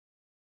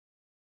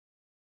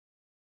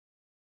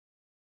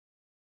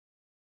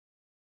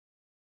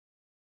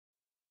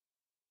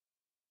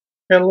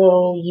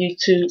Hello,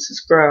 YouTube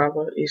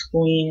subscriber. It's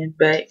Gwen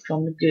back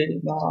from the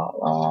Goodie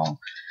Mob.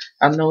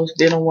 I know it's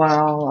been a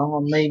while,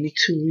 maybe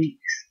 2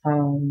 weeks.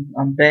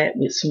 I'm back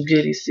with some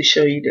goodies to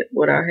show you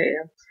what I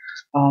have.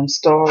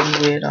 Starting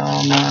with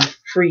my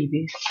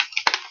freebies.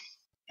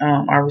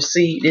 I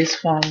received this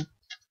from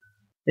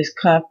this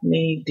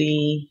company,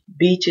 the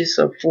Beaches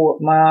of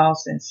Fort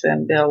Miles and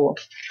Sandella.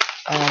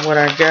 What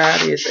I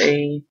got is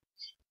a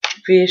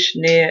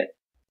fishnet,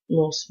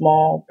 little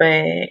small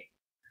bag.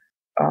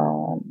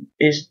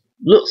 It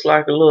looks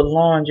like a little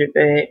laundry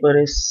bag, but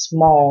it's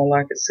small,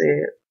 like I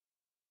said.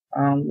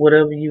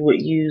 Whatever you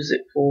would use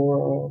it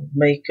for,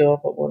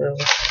 makeup or whatever.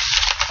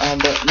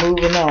 But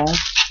moving on,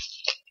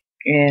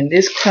 and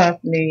this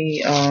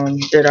company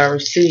that I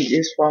received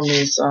this from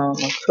is I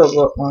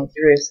cover up my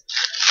dress.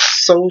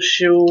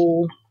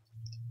 Social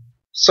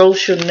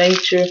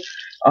Nature.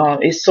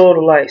 It's sort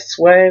of like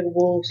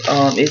Swaggables.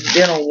 It's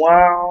been a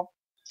while.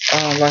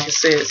 Like I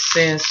said,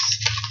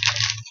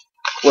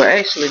 well,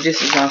 actually,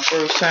 this is my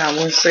first time. I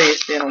wouldn't say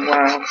it's been a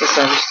while since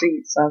I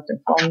received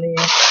something from them.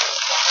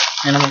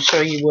 And I'm going to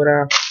show you what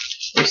I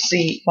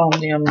received from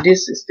them.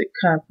 This is the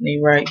company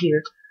right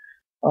here.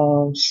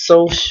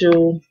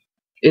 Social.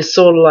 It's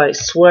sort of like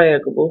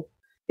Swaggable.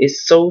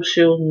 It's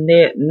Social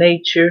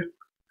Nature.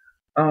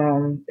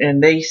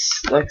 And they,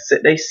 like I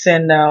said, they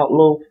send out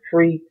little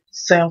free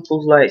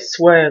samples like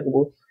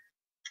Swaggable.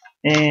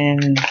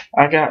 And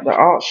I got the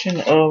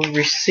option of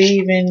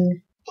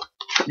receiving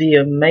the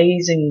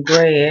Amazing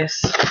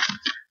Grass,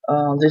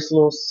 this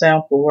little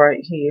sample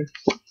right here,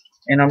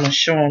 and I'm gonna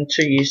show them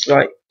to you. It's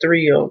like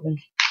 3 of them,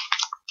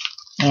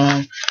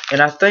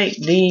 and I think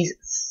these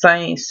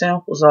same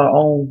samples are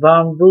on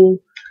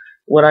Bamboo.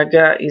 What I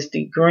got is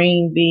the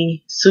Green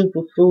Bee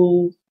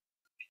Superfood,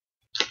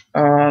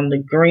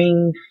 the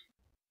green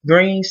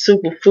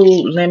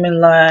Superfood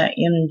Lemon Lime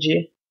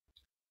Energy.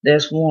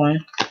 That's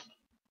one,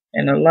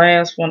 and the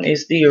last one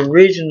is the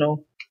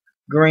original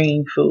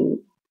Green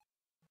Food.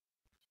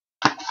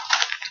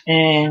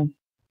 And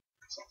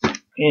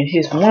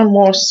here's one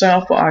more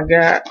sample I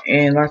got,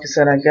 and like I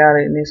said, I got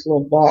it in this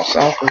little box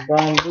off of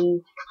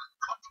Bamboo.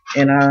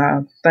 And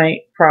I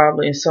think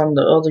probably in some of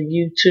the other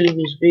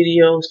YouTubers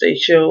videos they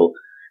showed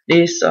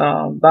this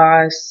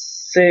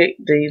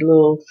bisect the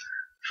little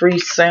free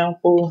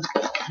sample,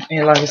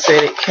 and like I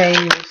said, it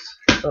came.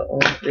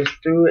 They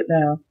threw it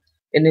down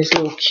in this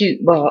little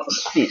cute box.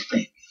 Excuse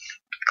me.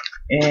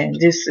 And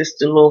this is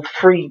the little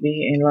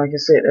freebie, and like I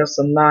said, that's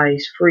a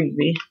nice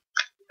freebie.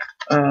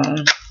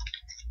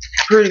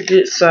 Pretty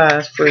good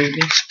size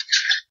freebie.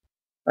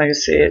 Like I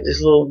said, this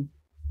little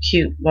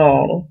cute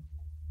bottle.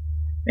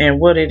 And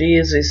what it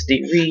is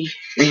the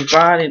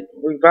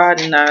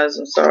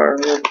revitalizer. Sorry, a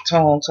little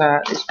tongue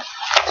tied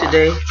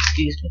today.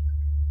 Excuse me.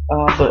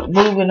 But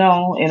moving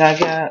on, and I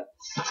got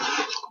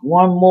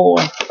one more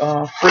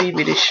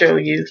freebie to show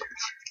you.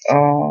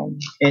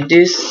 And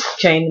this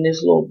came in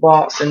this little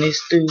box, and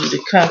it's through the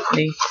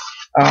company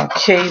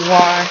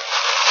KY.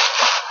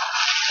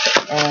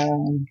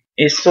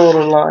 It's sort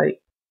of like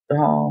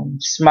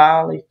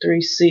Smiley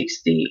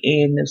 360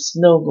 and the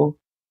Snuggle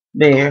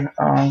Bear.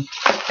 And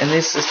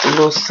this is the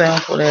little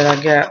sample that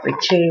I got, the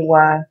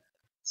KY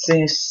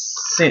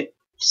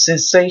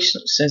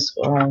sensation.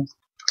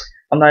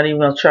 I'm not even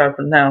gonna try to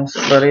pronounce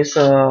it, but it's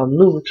a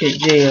lubricant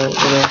gel.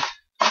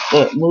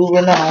 But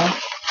moving on,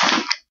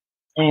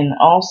 and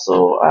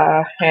also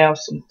I have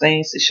some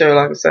things to show.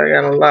 Like I said, I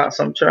got a lot,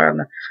 so I'm trying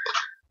to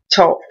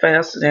talk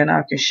faster than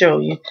I can show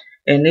you.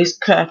 And this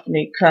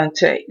company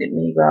contacted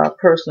me by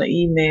personal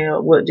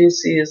email. What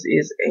this is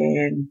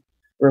an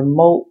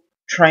remote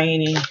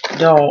training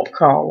dog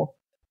collar.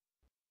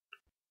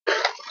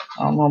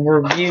 I'm going to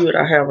review it.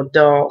 I have a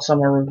dog, so I'm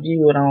going to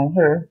review it on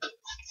her.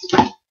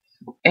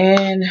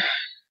 And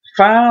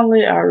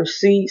finally, I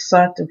received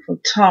something from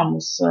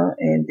Thomason,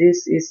 and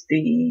this is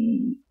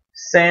the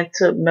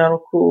Santa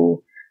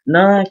Medical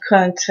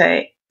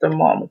non-contact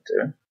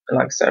thermometer.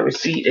 Like I said, I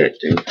received that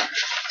through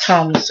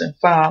Thomason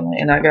finally,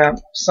 and I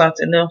got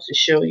something else to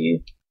show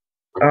you.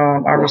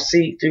 I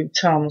received through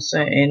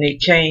Thomason, and it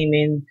came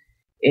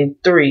in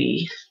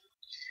 3.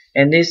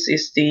 And this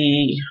is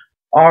the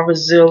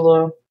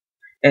Arvazilla,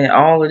 and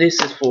all of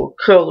this is for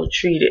color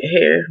treated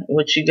hair.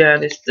 What you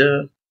got is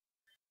the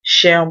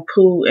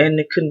shampoo and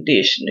the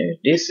conditioner.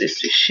 This is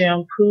the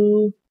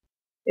shampoo,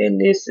 and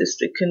this is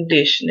the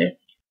conditioner.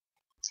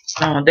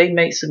 They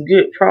make some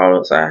good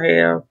products. I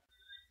have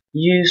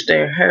used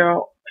their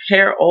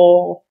hair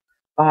oil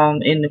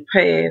in the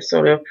past,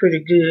 so they're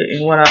pretty good.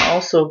 And what I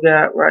also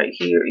got right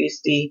here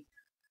is the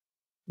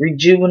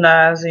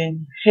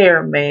rejuvenizing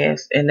hair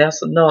mask, and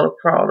that's another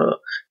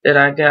product that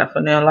I got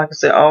for now. Like I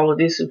said, all of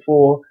this is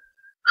for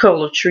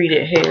color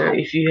treated hair.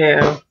 If you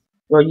have,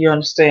 well, you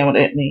understand what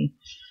that means.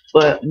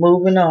 But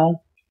moving on,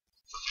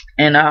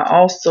 and I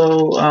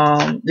also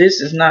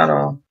this is not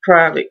a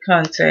private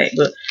contact,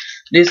 but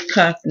this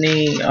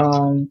company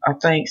I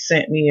think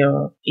sent me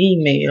a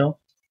email.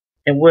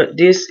 And what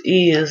this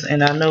is,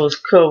 and I know it's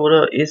covered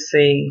up, it's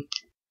a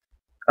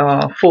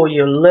for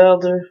your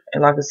leather.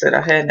 And like I said, I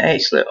hadn't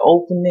actually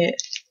opened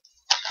it.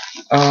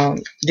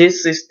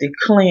 This is the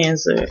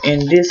cleanser,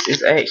 and this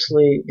is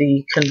actually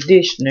the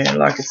conditioner.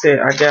 Like I said,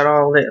 I got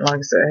all that. Like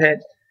I said, I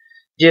had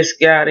just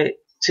got it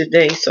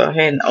today, so I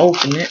hadn't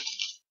opened it.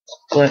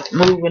 But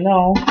moving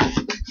on,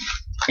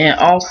 and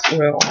also,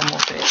 well,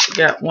 almost I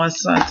forgot one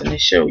something to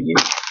show you.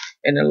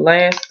 And the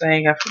last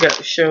thing I forgot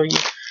to show you,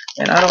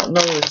 and I don't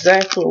know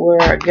exactly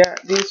where I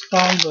got this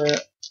from,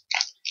 but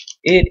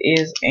it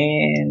is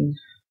an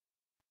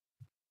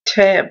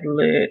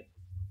tablet.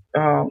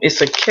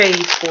 It's a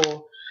case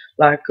for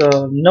like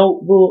a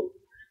notebook.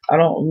 I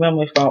don't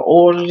remember if I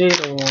ordered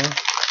it or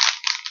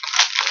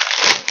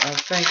I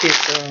think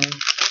it's.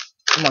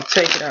 I'm gonna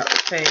take it out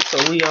the pack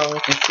so we all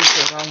can see,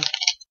 because I'm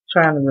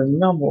trying to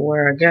remember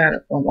where I got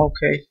it from.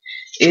 Okay,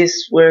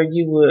 it's where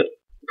you would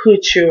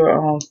put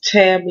your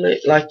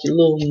tablet, like your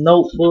little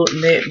notebook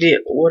and that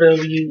bit,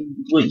 whatever you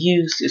would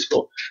use this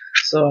for.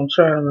 So I'm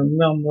trying to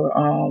remember,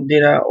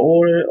 did I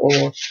order it,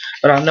 or,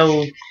 but I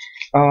know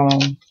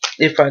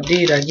if I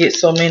did, I get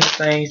so many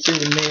things through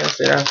the mail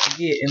that I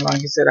forget. And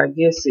like I said, I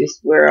guess it's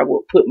where I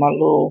would put my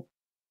little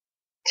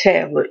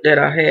tablet that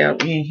I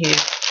have in here.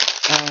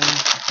 I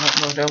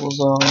don't know if that was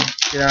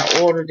did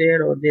I order that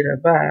or did I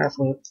buy it,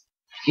 but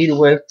either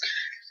way.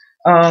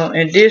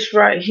 And this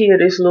right here,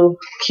 this little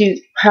cute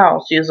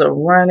pouch is a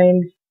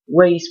running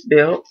waist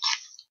belt.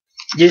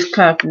 This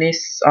company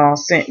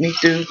sent me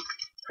through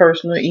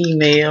personal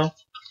email.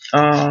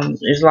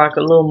 It's like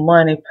a little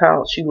money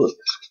pouch. You would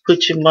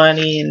put your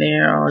money in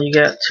there. You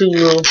got two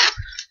little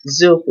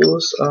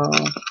zippers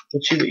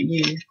that you would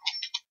use.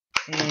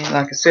 And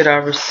like I said, I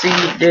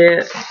received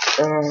that.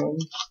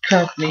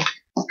 Company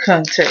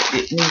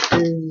contacted me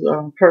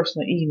through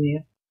personal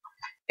email.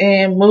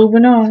 And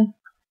moving on.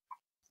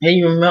 And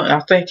you remember,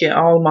 I think in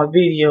all my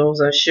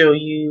videos I show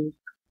you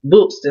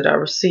books that I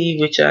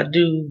receive, which I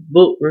do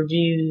book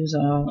reviews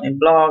and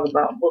blog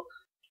about books.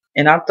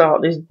 And I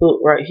thought this book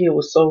right here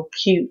was so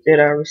cute that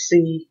I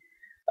received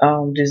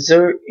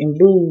dessert and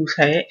booze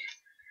hat.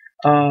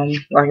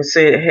 Like I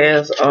said, it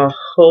has a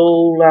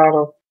whole lot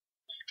of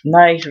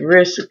nice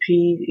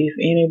recipes. If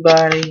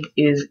anybody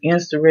is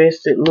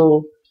interested,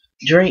 little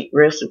drink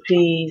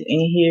recipes in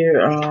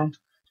here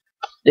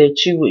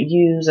that you would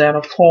use at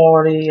a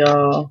party,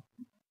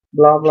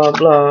 blah blah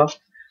blah,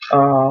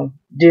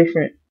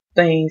 different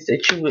things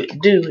that you would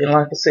do. And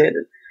like I said,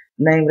 the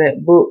name of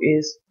that book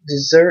is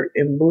Dessert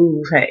and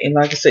Blues Hat. And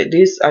like I said,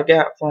 this I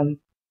got from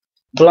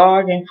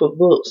Blogging for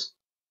Books,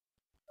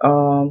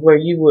 where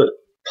you would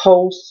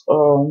post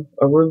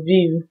a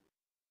review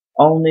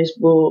on this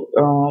book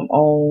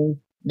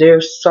on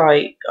their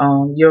site,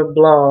 your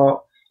blog.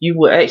 You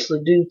would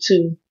actually do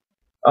too.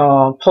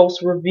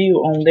 Post a review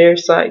on their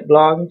site,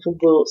 Blogging for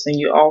Books, and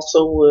you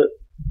also would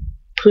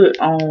put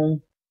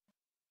on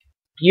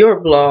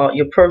your blog,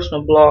 your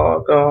personal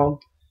blog,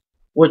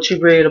 what you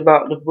read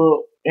about the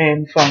book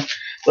and from.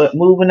 But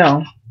moving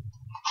on.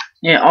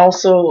 And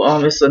also,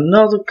 it's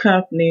another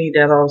company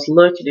that I was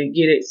lucky to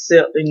get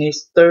accepted in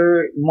its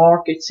third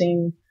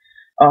marketing.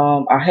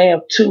 I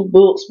have two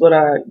books, but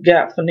I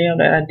got from them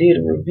that I did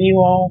a review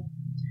on.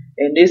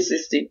 And this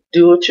is the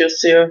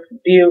do-it-yourself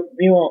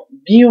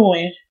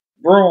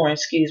brewing,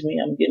 excuse me,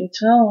 I'm getting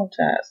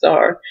tongue-tied,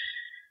 sorry,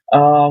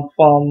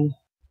 from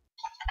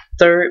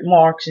third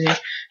marketing.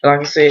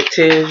 Like I said, it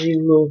tells you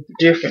little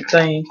different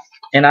things.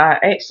 And I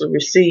actually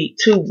received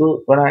two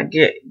books, but I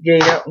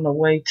gave out on the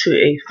way to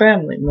a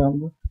family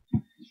member.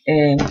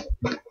 And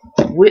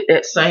with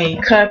that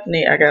same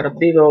company, I got a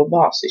big old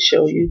box to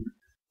show you,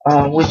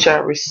 which I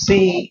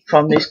received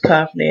from this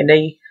company. And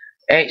they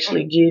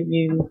actually give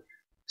you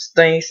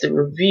things to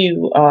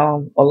review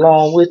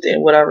along with it.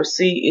 And what I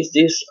received is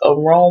this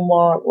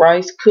aroma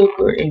rice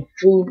cooker and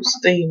food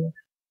steamer.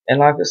 And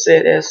like I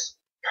said, that's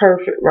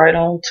perfect, right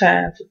on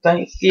time for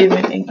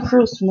Thanksgiving and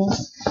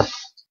Christmas.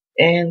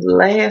 And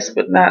last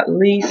but not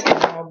least,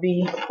 I'll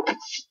be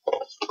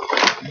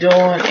doing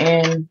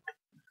an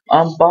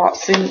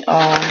unboxing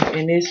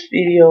in this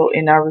video.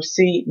 And I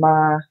received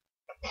my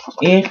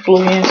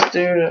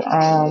influencer,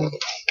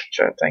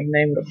 try to think the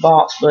name of the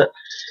box, but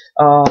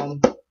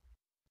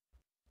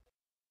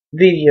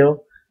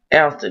video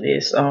after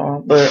this.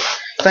 But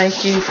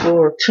thank you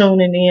for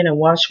tuning in and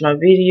watching my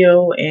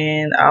video,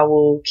 and I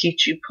will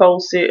keep you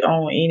posted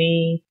on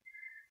any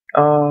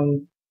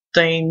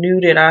thing new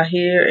that I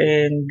hear,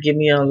 and give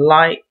me a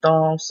like,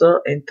 thumbs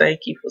up, and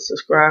thank you for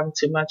subscribing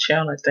to my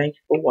channel, and thank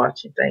you for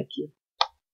watching. Thank you.